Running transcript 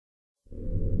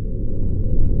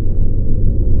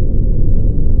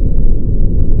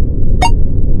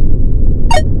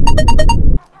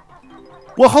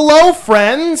Well, hello,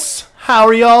 friends. How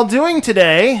are y'all doing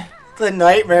today? The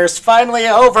nightmare's finally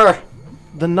over.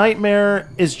 The nightmare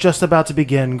is just about to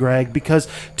begin, Greg, because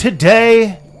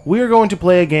today we are going to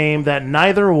play a game that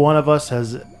neither one of us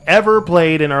has ever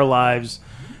played in our lives.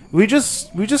 We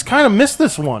just kind of missed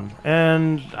this one,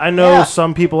 and I know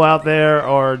some people out there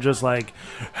are just like,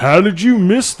 how did you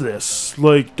miss this?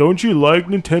 Like, don't you like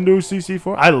Nintendo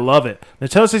 64? I love it.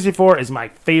 Nintendo 64 is my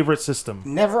favorite system.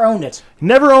 Never owned it.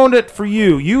 Never owned it for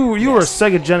you. You were a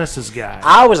Sega Genesis guy.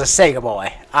 I was a Sega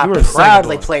boy. I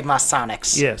proudly played my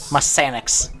Sonics. Yes. My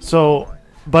Sonics. So,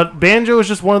 but Banjo is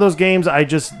just one of those games I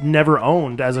just never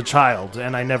owned as a child,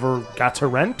 and I never got to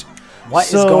rent. What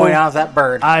is going on with that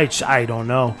bird? I don't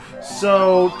know.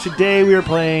 So today we are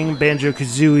playing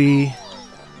Banjo-Kazooie,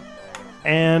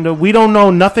 and we don't know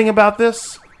nothing about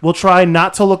this. We'll try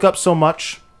not to look up so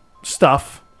much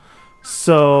stuff.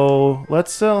 So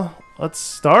let's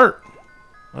start.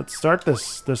 Let's start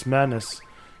this madness.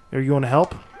 Are you want to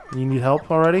help? You need help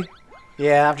already?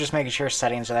 Yeah, I'm just making sure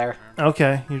settings are there.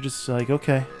 Okay, you're just like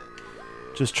okay,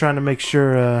 just trying to make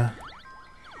sure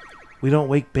we don't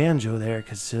wake Banjo there,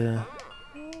 cause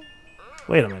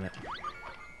wait a minute.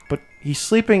 But he's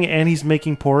sleeping and he's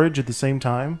making porridge at the same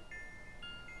time?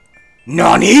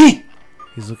 NANI?!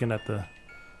 He's looking at the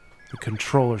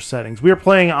controller settings. We are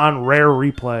playing on rare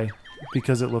replay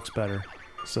because it looks better.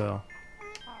 So,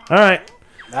 alright.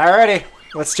 Alrighty,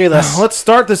 let's do this. Let's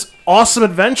start this awesome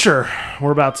adventure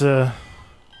we're about to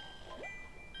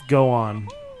go on.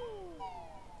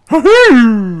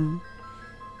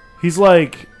 He's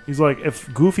like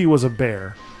if Goofy was a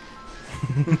bear.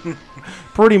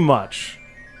 Pretty much.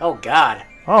 Oh, God.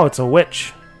 Oh, it's a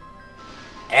witch.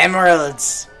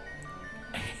 Emeralds.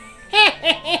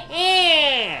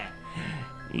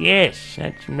 Yes,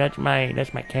 that's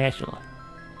my castle.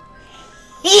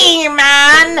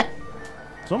 He-Man!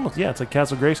 It's almost, yeah, it's like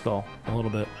Castle Grayskull a little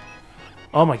bit.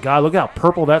 Oh my God, look how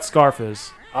purple that scarf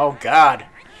is. Oh, God.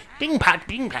 Bing pot,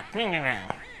 bing pot.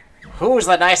 Who's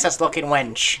the nicest looking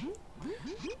wench?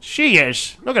 She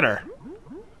is. Look at her.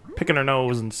 Picking her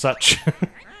nose and such.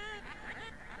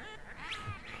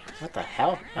 What the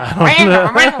hell?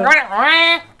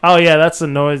 Oh yeah, that's the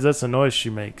noise. That's the noise she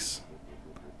makes.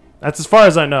 That's as far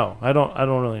as I know. I don't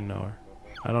really know her.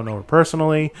 I don't know her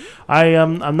personally.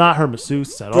 I'm not her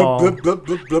masseuse at all.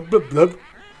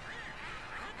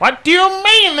 What do you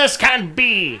mean this can't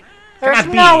be? There's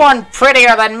no one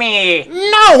prettier than me.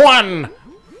 No one!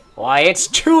 Why, it's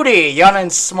Tootie, young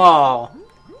and small.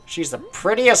 She's the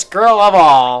prettiest girl of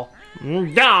all.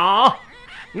 No.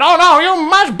 No, you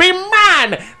must be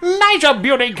mad. Nature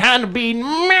beauty can't be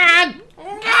mad.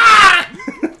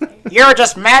 You're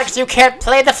just mad because you can't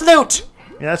play the flute.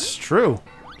 Yeah, that's true.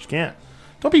 She can't.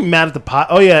 Don't be mad at the pot.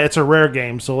 Oh yeah, it's a rare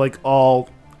game, so like all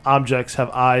objects have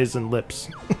eyes and lips.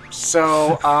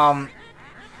 So,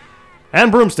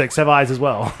 and broomsticks have eyes as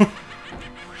well.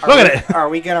 Look at it. Are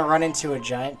we gonna run into a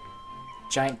giant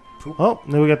poop? Oh,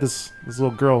 now we got this little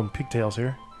girl in pigtails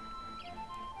here.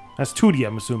 That's Tootie,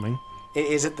 I'm assuming.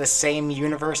 Is it the same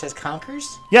universe as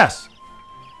Conker's? Yes.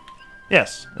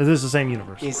 Yes, it is the same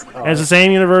universe. Oh, it's the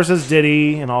same universe as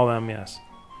Diddy and all them, yes.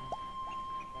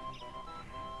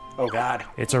 Oh, God.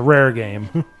 It's a rare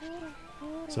game.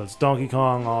 So it's Donkey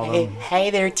Kong, all them. Hey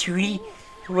there, Tootie.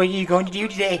 What are you going to do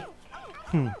today?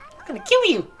 I'm gonna kill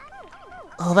you.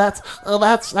 Oh, that's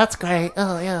great.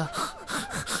 Oh, yeah.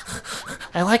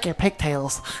 I like your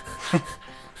pigtails.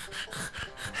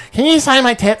 Can you sign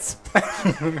my tits?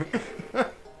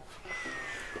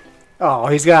 Oh,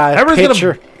 he's got a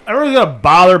picture. Everyone's gonna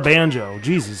bother Banjo.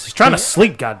 Jesus, he's trying to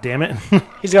sleep. God damn it!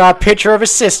 He's got a picture of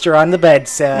his sister on the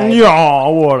bedside. Yeah,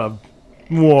 what a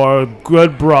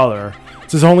good brother.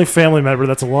 It's his only family member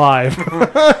that's alive.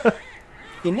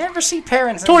 You never see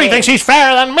parents. Tootie thinks she's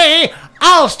fairer than me.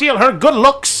 I'll steal her good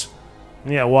looks.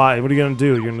 Yeah, why? What are you gonna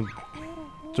do? You're gonna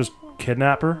just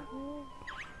kidnap her?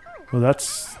 Well, that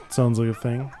sounds like a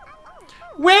thing.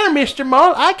 Where, Mr.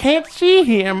 Mole? I can't see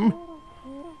him.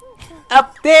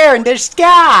 Up there in the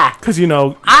sky. Because, you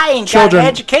know, I ain't got an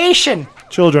education.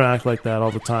 Children act like that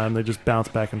all the time. They just bounce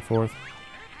back and forth.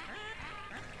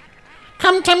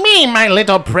 Come to me, my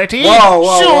little pretty.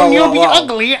 Soon you'll be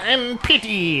ugly and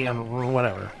pretty. And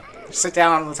whatever. Sit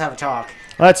down and let's have a talk.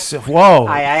 Whoa.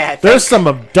 There's some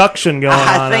abduction going on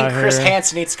I think out Chris here.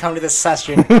 Hansen needs to come to this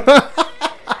session.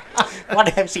 Want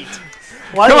to have a seat.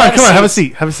 Come on, have a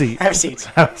seat. Have a seat. Have a seat.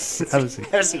 Have a seat.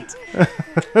 Have a seat.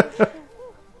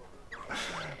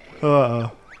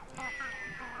 Uh-oh.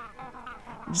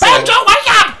 Banjo, wake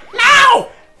up! Now!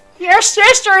 Your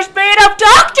sister's being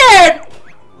abducted!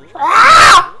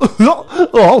 Oh,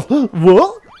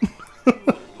 what?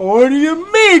 What do you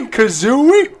mean,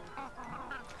 Kazooie?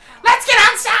 Let's get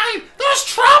outside! There's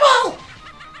trouble!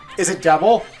 Is it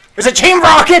double? Is it Team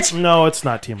Rocket? No, it's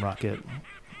not Team Rocket.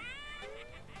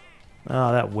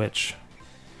 Oh, that witch.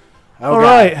 Oh, All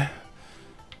right.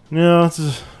 No, it's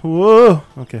just, whoa.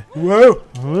 Okay.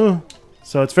 Whoa.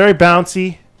 So it's very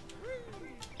bouncy.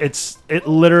 It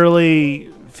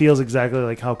literally feels exactly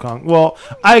like how Well,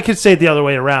 I could say it the other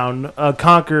way around.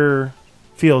 Conquer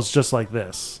feels just like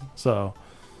this. So.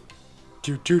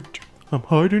 I'm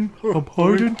hiding. I'm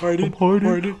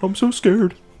hiding. I'm so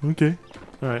scared. Okay.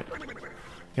 All right.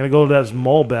 Gotta go to that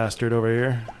mole bastard over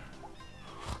here.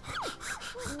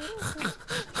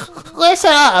 Listen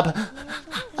up!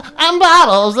 I'm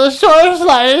Bottles, the short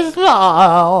slice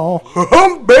small.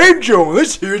 I'm Banjo.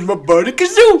 This here's my buddy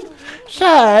Kazoo.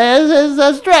 Sure, this is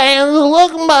a strange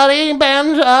looking buddy,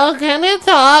 Banjo. Can you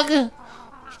talk?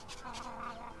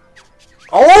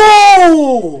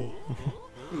 Oh!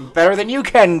 Better than you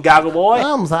can, Goggle Boy.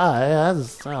 I'm sorry, I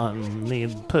just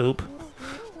need poop.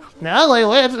 The ugly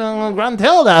witch,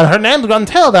 Gruntilda. Her name's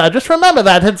Gruntilda. Just remember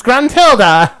that, it's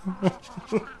Gruntilda.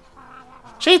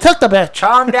 She took the bitch.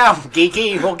 Calm down,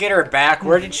 Geeky. We'll get her back.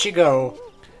 Where did she go?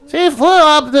 She flew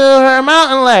up to her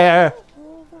mountain lair.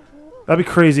 That'd be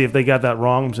crazy if they got that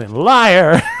wrong. I'm saying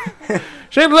liar.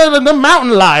 She lived in the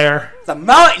mountain liar. The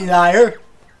mountain liar.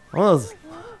 Press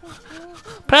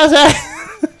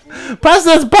it. Press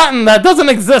this button that doesn't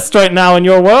exist right now in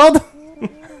your world.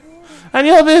 And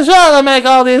you'll be sure to make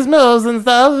all these moves and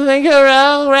stuff. Think you're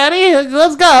ready?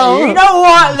 Let's go. You know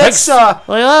what? Let's well,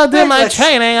 I'll do my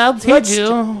training. I'll teach you.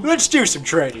 Let's do some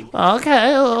training.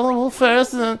 Okay. Well,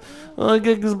 first, explore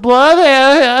the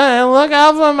area and look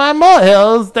out for my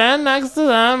molehills. Stand next to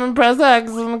them and press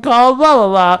X and call blah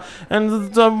blah blah.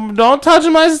 And don't touch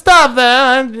my stuff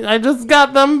there. I just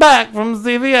got them back from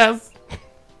CVS.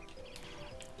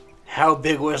 How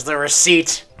big was the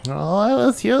receipt? Oh, it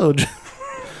was huge.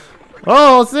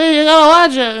 Oh, see, you gotta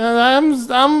watch it.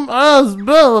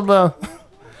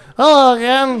 Hello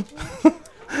again.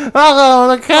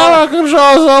 The camera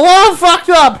controls are a little fucked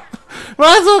up.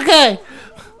 But that's okay.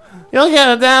 You'll get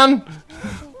it down.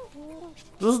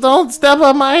 Just don't step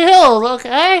on my heels,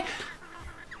 okay?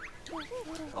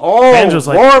 Oh, Banjo's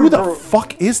like, who the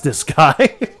fuck is this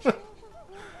guy?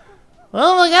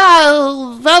 Oh my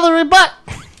god, feathery butt.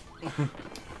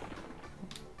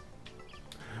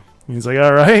 He's like,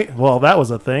 all right. Well, that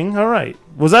was a thing. All right.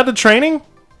 Was that the training?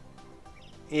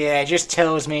 Yeah, it just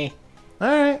tells me. All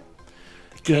right.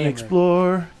 Gonna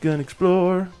explore. Gonna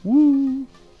explore. Woo.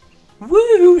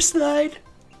 Woo, slide.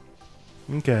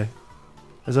 Okay.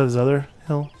 Is that his other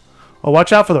hill? Oh,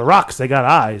 watch out for the rocks. They got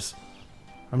eyes.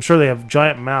 I'm sure they have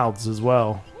giant mouths as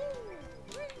well.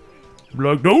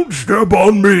 Like, don't step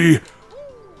on me.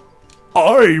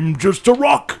 I'm just a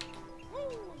rock.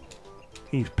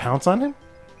 Can you pounce on him?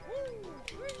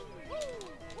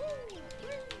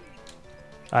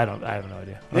 I have no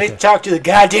idea. Okay. Let's talk to the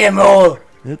goddamn mole.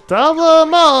 Tell the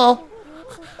mole.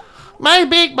 My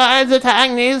big bird's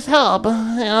attack needs help. You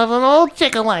have an old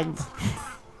chicken legs.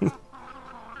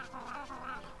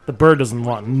 The bird doesn't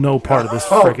want no part of this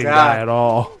Oh, freaking God. guy at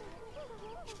all.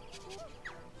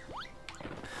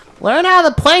 Learn how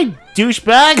to play,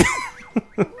 douchebag.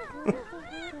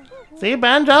 See,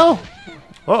 Banjo?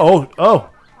 Oh,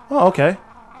 okay.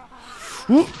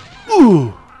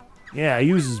 Ooh. Yeah, he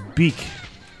uses his beak.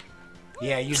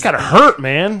 Yeah, you It's gotta hurt,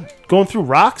 man. Going through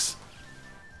rocks.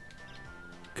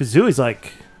 Kazooie's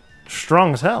like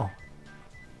strong as hell.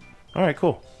 All right,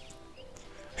 cool.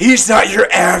 He's not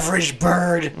your average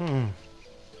bird.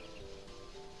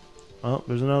 Oh,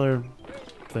 there's another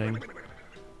thing.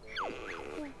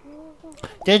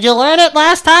 Did you learn it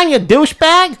last time, you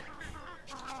douchebag?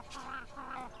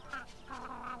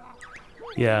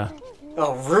 Yeah.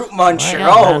 Oh, root muncher. Why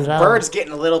not, Oh, Banjo? bird's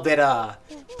getting a little bit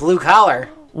blue collar.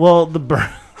 Well, the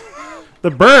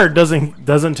bird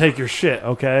doesn't take your shit.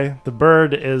 Okay, the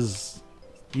bird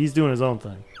he's doing his own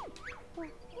thing.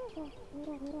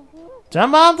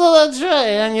 Jump onto the tree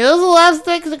and use the left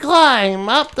stick to climb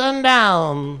up and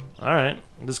down. All right,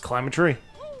 just climb a tree.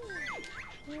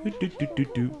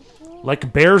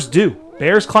 Like bears do.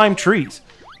 Bears climb trees.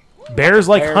 Bears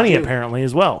like Bear honey do. apparently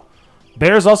as well.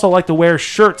 Bears also like to wear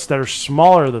shirts that are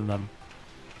smaller than them.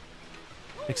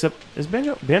 Except, is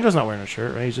Banjo's not wearing a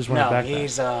shirt, right? He's just wearing a No, backpack.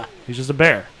 he's He's just a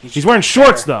bear. He's He's just wearing a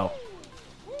shorts bear. though.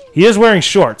 He is wearing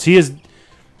shorts. He's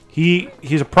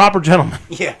a proper gentleman.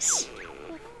 yes.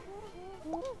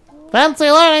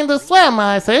 Fancy learning to swim,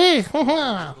 I see.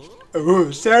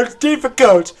 Oh, sounds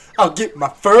difficult. I'll get my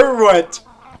fur wet.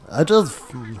 I just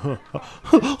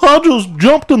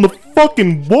jumped in the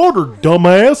fucking water,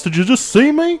 dumbass. Did you just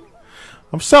see me?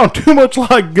 I'm sounding too much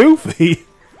like Goofy.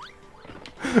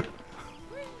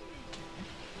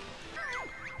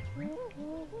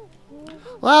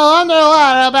 Well,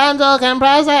 underwater, Banjo can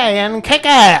press A and kick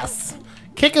ass.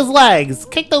 Kick his legs.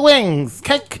 Kick the wings.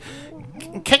 Kick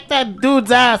that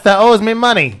dude's ass that owes me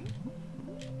money.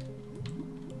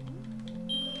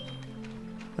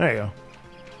 There you go.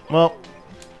 Well,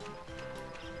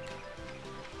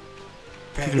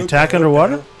 can you attack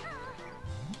underwater?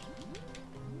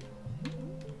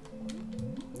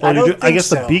 Well, I guess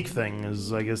the beak thing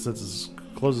is. I guess that's as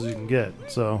close as you can get.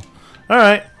 So, all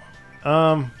right.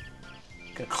 Gonna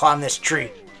climb this tree.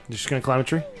 You're just gonna climb a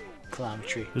tree? Climb a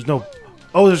tree. There's no.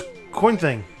 Oh, there's coin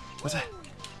thing. What's that?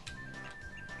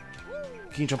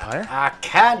 Can you jump higher? I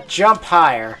can't jump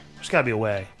higher. There's gotta be a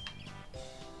way.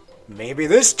 Maybe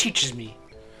this teaches me.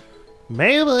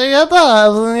 Maybe it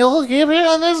does, and you'll keep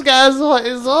hearing this guy's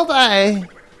voice all day.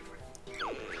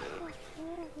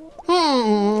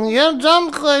 Your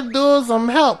jump could do some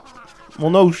help. Well,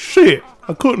 no shit.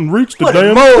 I couldn't reach the What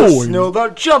damn most coin. know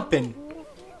about jumping?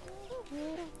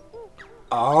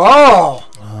 Oh.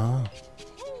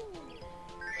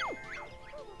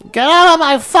 Get out of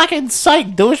my fucking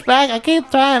sight, douchebag. I keep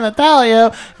trying to tell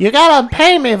you. You gotta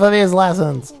pay me for these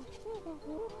lessons.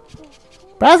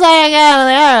 Press A again in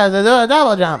the air to do a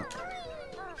double jump.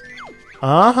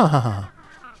 Ah.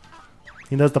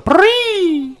 He does the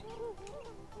pre.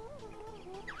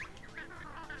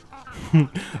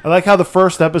 I like how the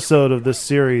first episode of this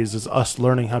series is us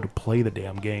learning how to play the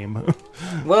damn game.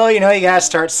 Well, you know, you gotta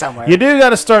start somewhere. You do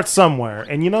gotta start somewhere.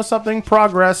 And you know something?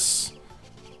 Progress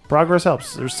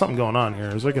helps. There's something going on here.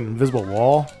 There's like an invisible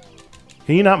wall.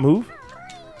 Can you not move?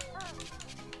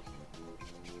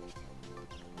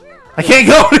 I can't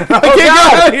go! I can't go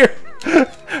out of here!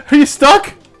 Are you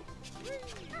stuck?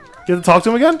 You have to talk to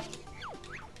him again?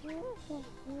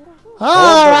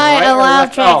 Alright, a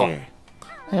left trigger.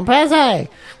 And press A.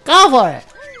 Go for it.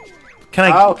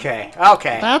 Can I? Okay,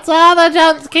 okay. That's all the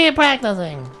jumps. Keep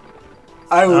practicing.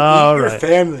 I will eat your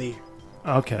family.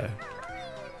 Okay.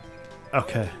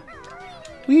 Okay.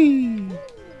 Wee.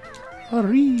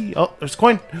 Hurry. Oh, there's a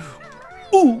coin.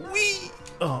 Ooh, wee.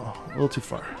 Oh, a little too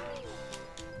far.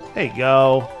 There you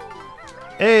go.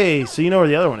 Hey, so you know where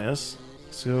the other one is.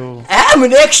 So. I'm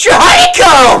an extra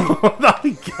honeycomb! Oh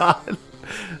my god.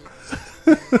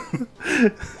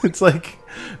 It's like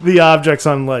the object's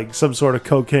on like some sort of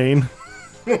cocaine.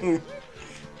 Take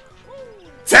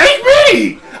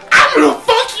me! I'm gonna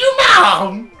fuck you,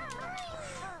 mom!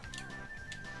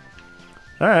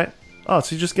 Alright. Oh,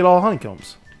 so you just get all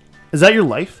honeycombs. Is that your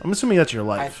life? I'm assuming that's your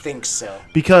life. I think so.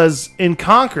 Because in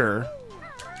Conquer,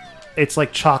 it's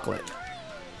like chocolate.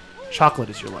 Chocolate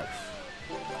is your life.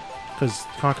 Because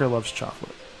Conquer loves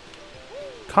chocolate.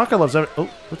 Conquer loves every... Oh,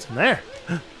 what's in there?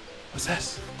 What's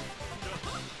this?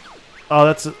 Oh,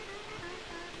 that's...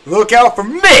 Look out for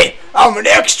me! I'm an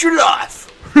extra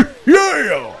life!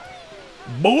 Yeah!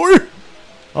 Boy!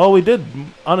 Oh, we did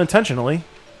unintentionally.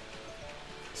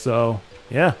 So,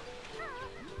 yeah.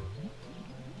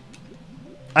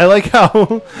 I like how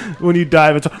when you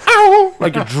dive, it's ow!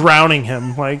 Like you're drowning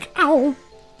him. Like, ow!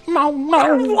 No,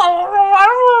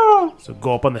 no! So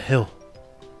go up on the hill.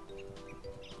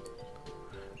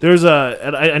 There's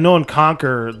a... I know in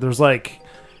Conquer, there's like...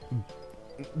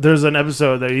 There's an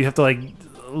episode that you have to like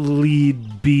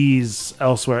lead bees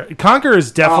elsewhere. Conquer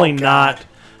is definitely not...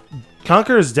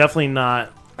 Conquer is definitely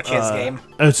not... A kid's game?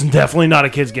 It's definitely not a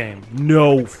kid's game.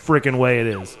 No freaking way it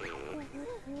is.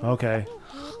 Okay.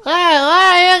 Hey,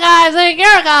 where do you guys think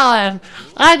you're going?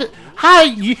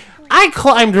 I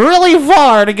climbed really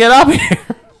far to get up here.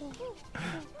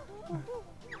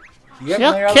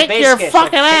 She'll kick your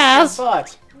fucking ass.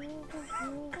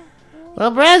 The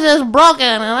bridge is broken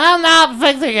and I'm not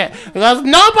fixing it because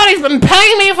nobody's been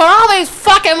paying me for all these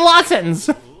fucking lessons.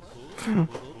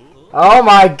 Oh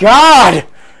my god!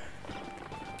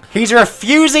 He's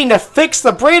refusing to fix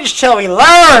the bridge till we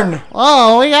learn!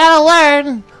 Oh, we gotta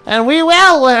learn. And we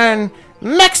will learn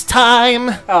next time.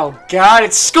 Oh god,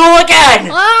 it's school again!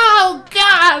 Oh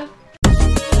god.